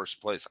on to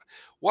first place.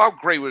 Well, how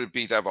great would it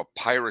be to have a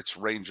Pirates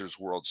Rangers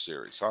World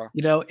Series, huh?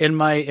 In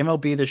my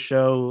MLB The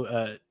Show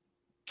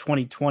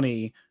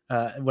 2020,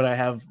 when I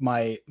have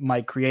my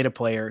creative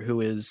player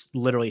who is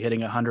literally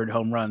hitting 100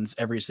 home runs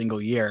every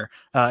single year,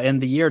 in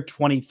the year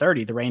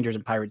 2030, the Rangers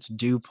and Pirates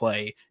do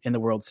play in the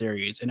World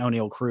Series, and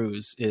O'Neal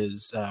Cruz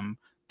is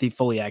the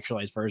fully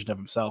actualized version of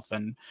himself.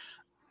 And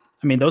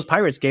I mean, those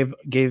Pirates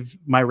gave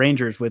my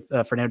Rangers with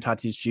Fernando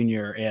Tatis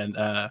Jr.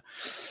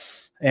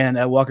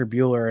 and Walker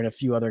Buehler and a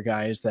few other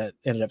guys that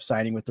ended up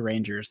signing with the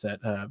Rangers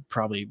that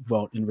probably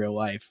won't in real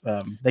life.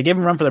 They gave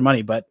them a run for their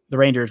money, but the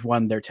Rangers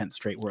won their 10th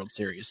straight World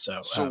Series.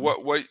 So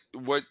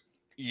what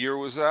year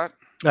was that?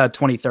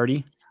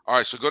 2030. All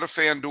right, so go to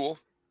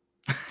FanDuel,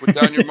 put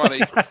down your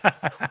money.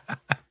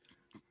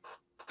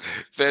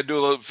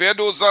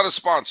 FanDuel is not a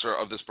sponsor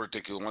of this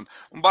particular one.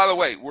 And by the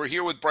way, we're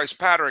here with Bryce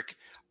Patrick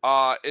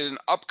in an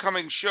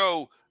upcoming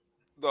show.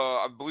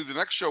 I believe the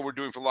next show we're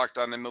doing for Locked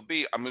On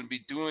MLB, I'm going to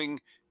be doing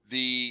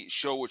the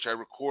show which I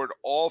record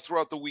all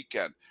throughout the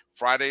weekend,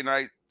 Friday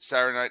night,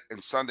 Saturday night,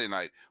 and Sunday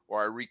night,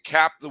 where I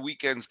recap the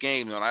weekend's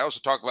game. And I also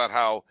talk about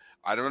how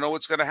I don't know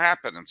what's going to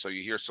happen. And so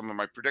you hear some of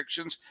my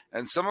predictions,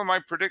 and some of my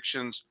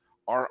predictions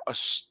are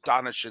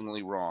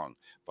astonishingly wrong,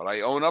 but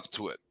I own up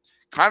to it.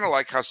 Kind of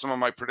like how some of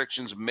my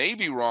predictions may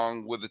be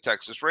wrong with the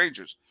Texas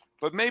Rangers,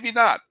 but maybe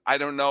not. I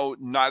don't know.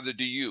 Neither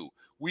do you.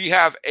 We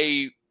have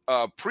a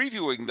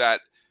previewing that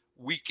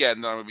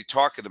weekend that I'm going to be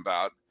talking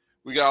about.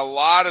 We got a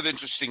lot of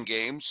interesting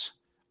games.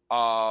 You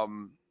have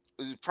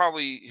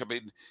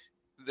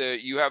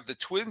the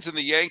Twins and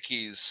the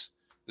Yankees.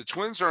 The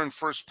Twins are in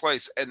first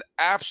place and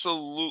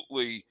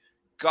absolutely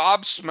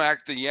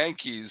gobsmacked the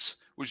Yankees,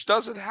 which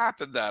doesn't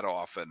happen that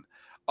often.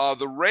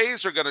 The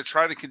Rays are going to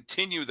try to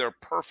continue their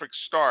perfect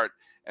start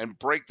and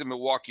break the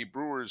Milwaukee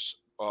Brewers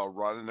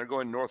run, and they're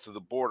going north of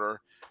the border.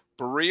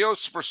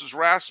 Barrios versus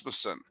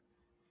Rasmussen.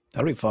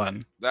 That'll be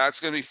fun.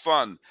 That's going to be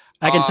fun.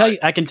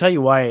 I can tell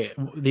you why.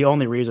 The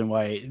only reason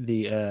why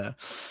the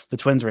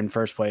Twins are in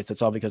first place,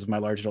 it's all because of my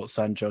large adult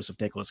son, Joseph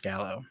Nicholas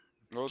Gallo.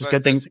 Well,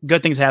 good things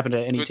happen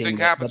to any good team. Thing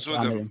happens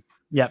with him.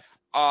 Yep.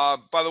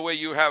 By the way,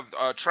 you have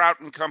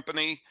Trout and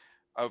company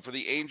for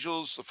the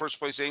Angels. The first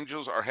place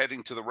Angels are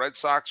heading to the Red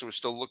Sox, who are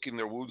still licking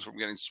their wounds from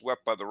getting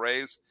swept by the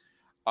Rays.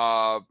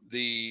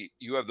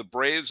 You have the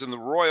Braves and the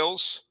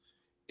Royals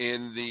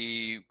in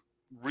the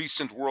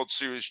recent World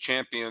Series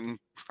champion,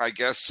 I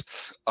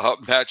guess,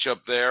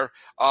 matchup there.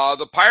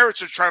 The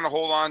Pirates are trying to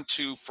hold on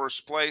to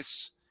first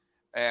place,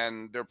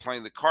 and they're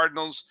playing the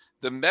Cardinals.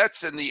 The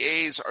Mets and the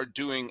A's are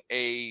doing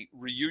a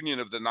reunion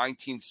of the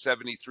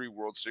 1973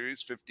 World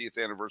Series, 50th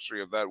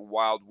anniversary of that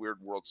wild, weird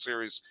World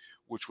Series,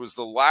 which was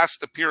the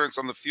last appearance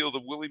on the field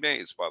of Willie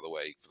Mays, by the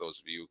way, for those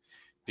of you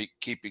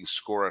keeping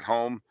score at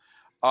home.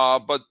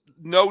 But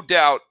no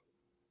doubt,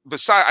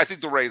 I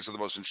think the Rays are the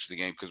most interesting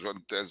game because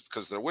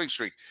of their winning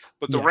streak.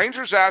 But the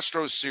Rangers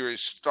Astros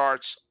series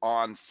starts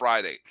on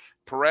Friday.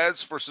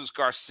 Perez versus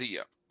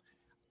Garcia.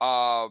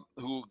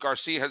 Who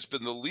Garcia has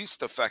been the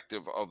least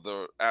effective of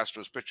the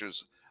Astros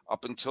pitchers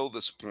up until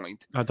this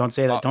point. Oh, don't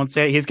say that. Don't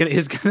say it.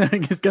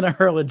 He's gonna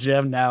hurl a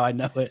gem now. I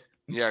know it.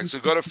 Yeah, so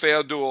go to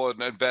FanDuel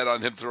and bet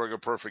on him throwing a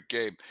perfect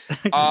game.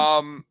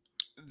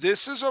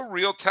 This is a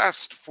real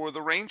test for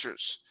the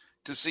Rangers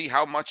to see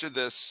how much of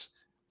this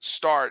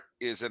start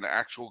is an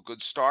actual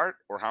good start,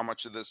 or how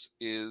much of this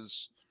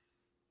is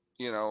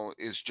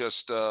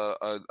just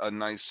a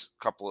nice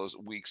couple of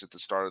weeks at the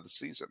start of the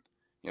season.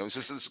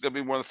 This is going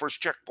to be one of the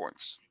first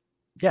checkpoints.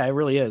 Yeah, it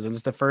really is. And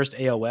it's the first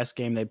AOS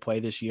game they play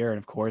this year. And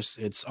of course,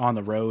 it's on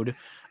the road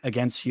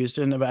against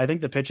Houston. But I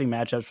think the pitching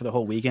matchups for the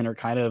whole weekend are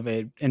kind of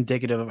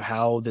indicative of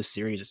how this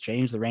series has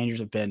changed. The Rangers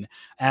have been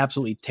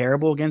absolutely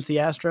terrible against the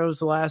Astros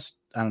the last,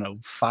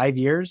 5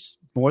 years,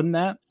 more than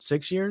that,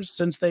 6 years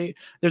since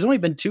there's only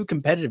been 2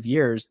 competitive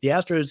years. The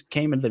Astros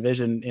came into the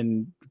division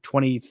in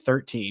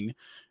 2013.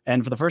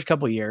 And for the first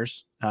couple of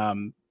years,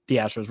 the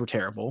Astros were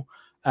terrible.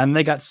 And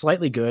they got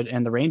slightly good,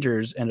 and the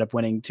Rangers ended up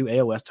winning 2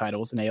 AOS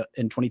titles in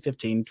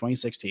 2015,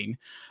 2016.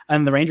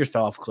 And the Rangers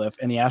fell off a cliff,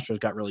 and the Astros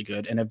got really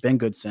good and have been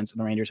good since, and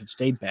the Rangers have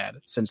stayed bad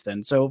since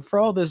then. So for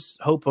all this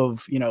hope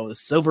of, the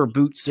Silver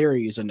Boot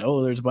series and,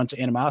 there's a bunch of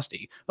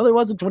animosity. Well, there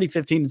was in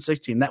 2015 and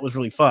 16. That was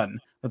really fun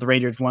that the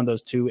Rangers won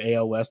those 2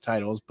 AOS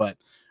titles, but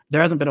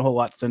there hasn't been a whole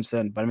lot since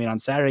then. But on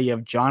Saturday you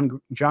have John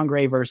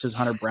Gray versus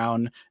Hunter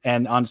Brown,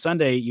 and on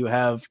Sunday you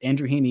have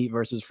Andrew Heaney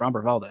versus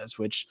Framber Valdez,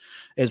 which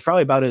is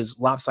probably about as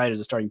lopsided as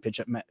a starting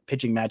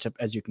pitching matchup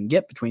as you can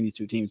get between these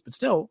two teams. But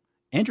still,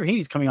 Andrew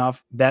Heaney's coming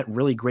off that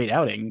really great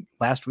outing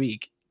last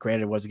week.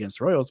 Granted, it was against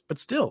the Royals, but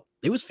still,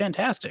 it was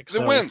fantastic.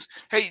 The wins.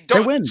 Hey,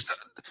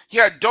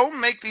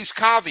 don't make these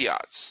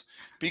caveats.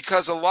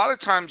 Because a lot of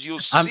times you'll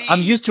see.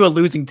 I'm used to a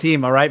losing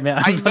team, all right, man.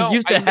 I'm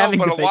used to having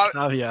to make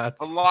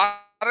caveats. A lot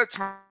of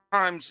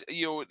times,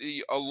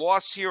 a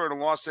loss here and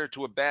a loss there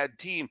to a bad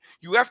team.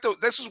 You have to.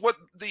 This is what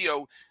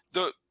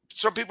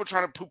some people are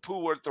trying to poo-poo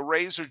what the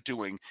Rays are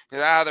doing.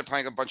 They're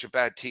playing a bunch of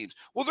bad teams.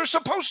 Well, they're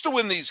supposed to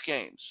win these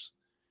games.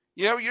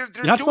 You're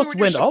not supposed to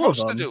win all of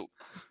them.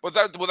 Well,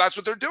 that's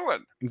what they're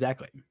doing.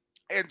 Exactly.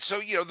 And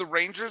so the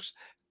Rangers,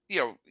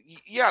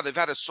 they've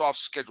had a soft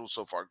schedule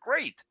so far.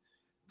 Great.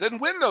 Then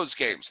win those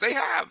games. They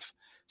have.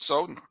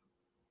 So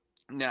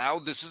now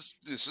this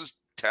is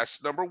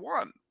test number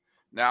 1.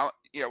 Now,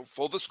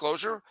 full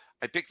disclosure,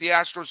 I picked the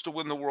Astros to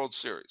win the World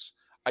Series.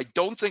 I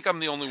don't think I'm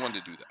the only one to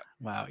do that.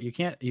 Wow, you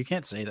can't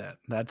say that.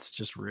 That's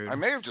just rude. I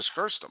may have just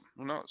cursed them.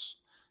 Who knows?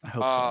 I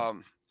hope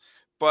so.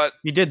 But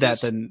you did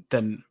that,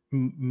 then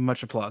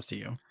much applause to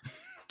you.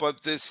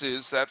 But this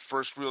is that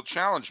first real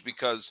challenge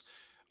because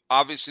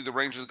obviously the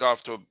Rangers got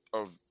off to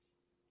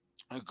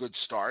a good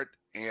start.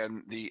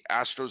 And the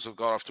Astros have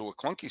got off to a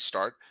clunky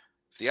start.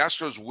 If the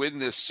Astros win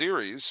this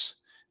series,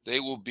 they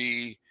will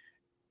be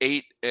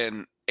 8-8,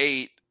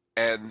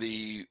 and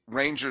the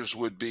Rangers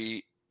would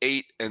be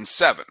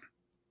 8-7.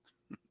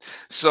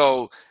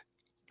 So,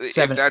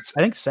 7, I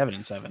think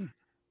 7-7.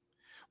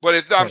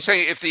 But I'm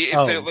saying if the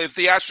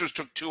Astros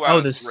took 2 out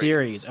of 3, the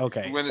series,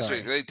 okay, win the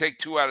series, they take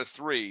 2 out of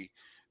 3,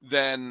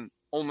 then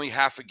only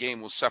half a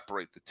game will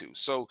separate the two.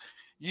 So,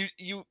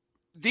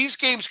 these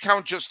games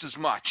count just as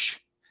much.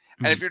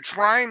 And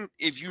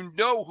if you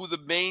know who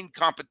the main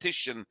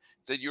competition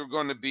that you're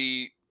going to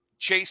be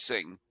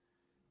chasing,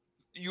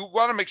 you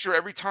want to make sure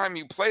every time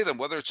you play them,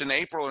 whether it's in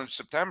April or in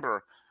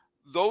September,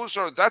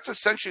 that's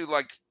essentially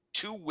like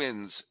 2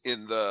 wins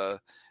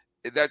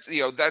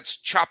that's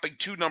chopping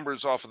 2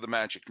 numbers off of the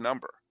magic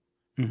number.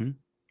 Mm-hmm.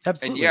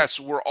 Absolutely. And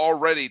yes, we're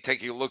already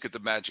taking a look at the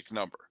magic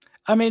number.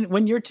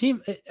 When your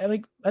team,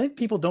 I think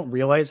people don't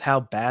realize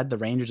how bad the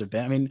Rangers have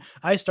been.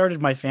 I started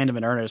my fandom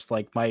in earnest,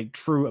 like my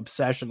true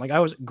obsession. Like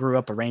I grew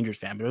up a Rangers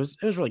fan, but it was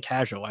really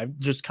casual. I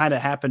just kind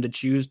of happened to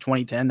choose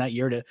 2010 that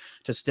year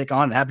to stick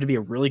on. It happened to be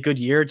a really good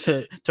year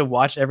to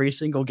watch every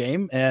single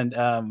game, and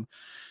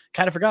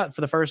kind of forgot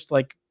for the first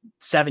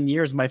 7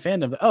 years of my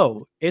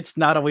fandom. It's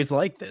not always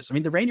like this.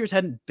 The Rangers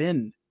hadn't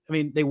been.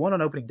 They won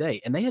on opening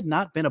day, and they had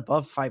not been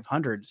above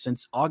 500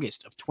 since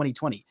August of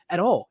 2020 at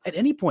all, at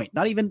any point.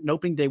 Not even an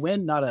opening day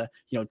win, not a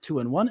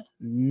 2-1,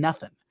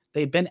 nothing.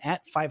 They had been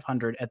at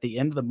 500 at the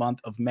end of the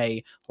month of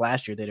May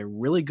last year. They had a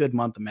really good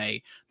month of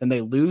May. Then they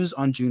lose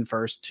on June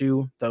 1st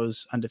to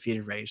those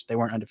undefeated Rays. They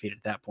weren't undefeated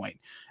at that point.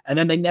 And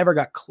then they never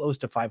got close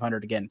to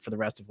 500 again for the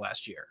rest of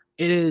last year.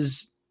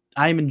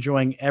 I'm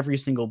enjoying every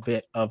single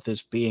bit of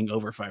this being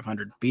over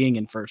 500, being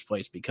in first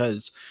place,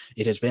 because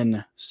it has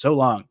been so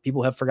long.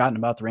 People have forgotten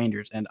about the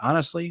Rangers, and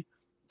honestly,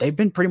 they've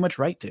been pretty much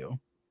right to. All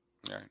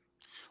right.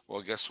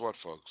 Well, guess what,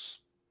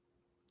 folks?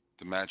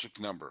 The magic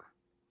number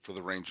for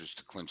the Rangers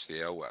to clinch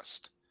the AL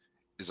West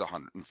is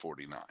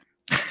 149.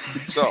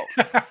 So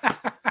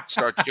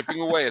start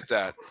chipping away at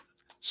that.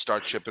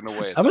 Start chipping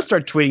away at I'm going to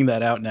start tweeting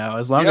that out now.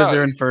 As long as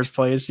they're in first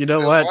place, you know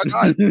what?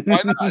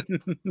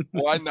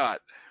 Why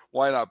not?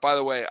 Why not? By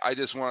the way, I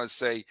just want to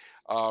say,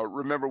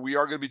 remember, we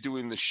are going to be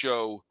doing the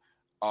show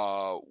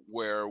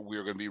where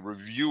we're going to be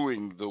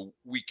reviewing the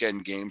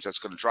weekend games. That's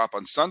going to drop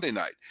on Sunday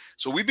night.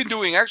 So we've been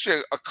doing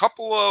actually a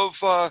couple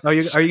of. Are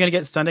you going to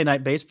get Sunday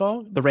night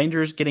baseball? The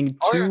Rangers getting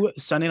two yeah.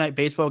 Sunday night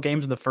baseball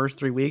games in the first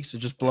 3 weeks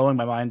is just blowing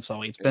my mind,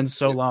 Sully. It's been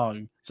so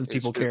long since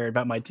people cared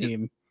about my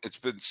team. It's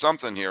been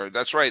something here.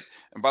 That's right.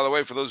 And by the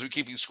way, for those who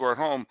keep you score at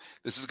home,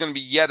 this is going to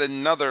be yet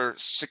another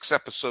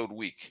 6-episode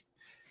week.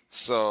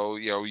 So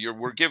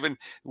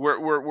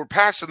we're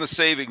passing the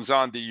savings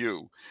on to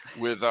you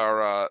with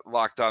our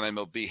Locked On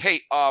MLB. Hey,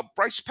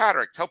 Bryce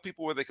Patrick, tell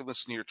people where they can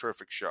listen to your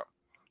terrific show.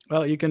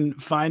 Well, you can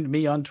find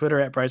me on Twitter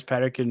at Bryce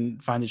Patrick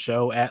and find the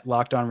show at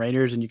Locked On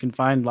Rangers, and you can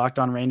find Locked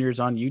On Rangers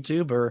on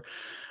YouTube or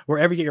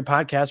wherever you get your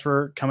podcasts.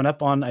 We're coming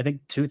up on, I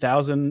think,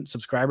 2,000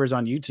 subscribers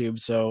on YouTube.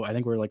 So I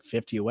think we're like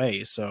 50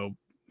 away. So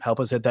help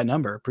us hit that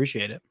number.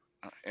 Appreciate it.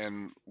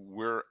 And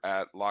we're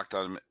at Locked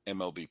On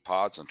MLB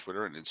Pods on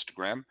Twitter and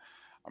Instagram.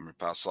 I'm your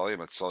pal Sully.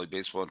 I'm at Sully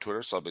Baseball on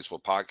Twitter, Sully Baseball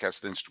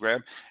Podcast on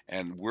Instagram.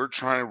 And we're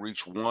trying to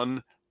reach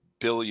 1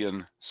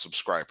 billion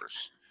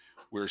subscribers.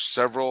 We're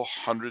several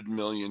hundred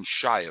million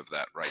shy of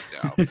that right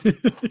now.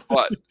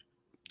 But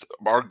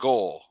our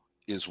goal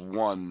is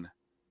 1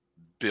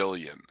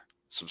 billion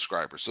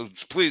subscribers. So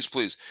please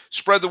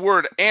spread the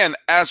word. And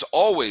as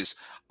always,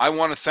 I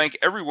want to thank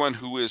everyone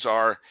who is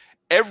our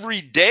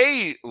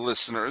everyday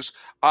listeners.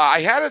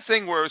 I had a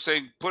thing where I was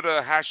saying put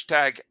a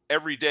hashtag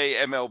everyday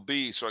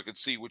MLB so I could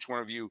see which one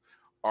of you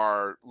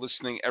are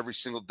listening every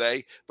single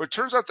day. But it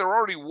turns out there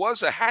already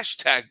was a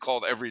hashtag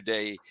called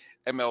everyday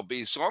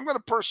MLB. So I'm going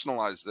to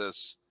personalize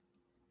this.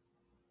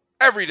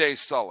 Everyday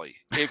Sully.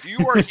 If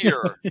you are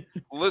here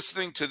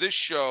listening to this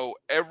show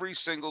every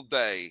single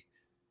day,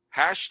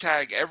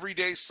 hashtag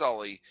everyday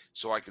Sully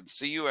so I can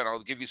see you and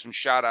I'll give you some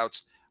shout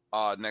outs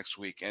next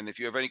week. And if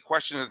you have any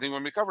questions or anything you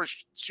want me to cover,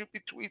 shoot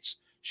me tweets,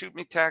 shoot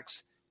me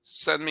texts,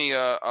 send me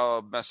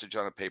a message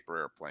on a paper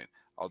airplane.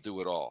 I'll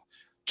do it all.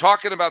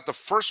 Talking about the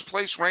first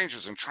place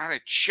Rangers and trying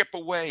to chip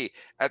away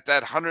at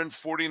that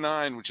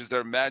 149, which is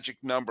their magic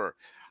number.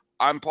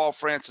 I'm Paul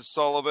Francis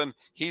Sullivan.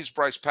 He's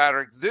Bryce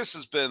Patrick. This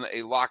has been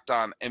a Locked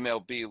On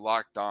MLB,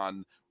 Locked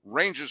On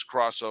Rangers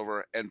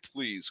crossover, and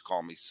please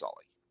call me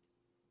Sully.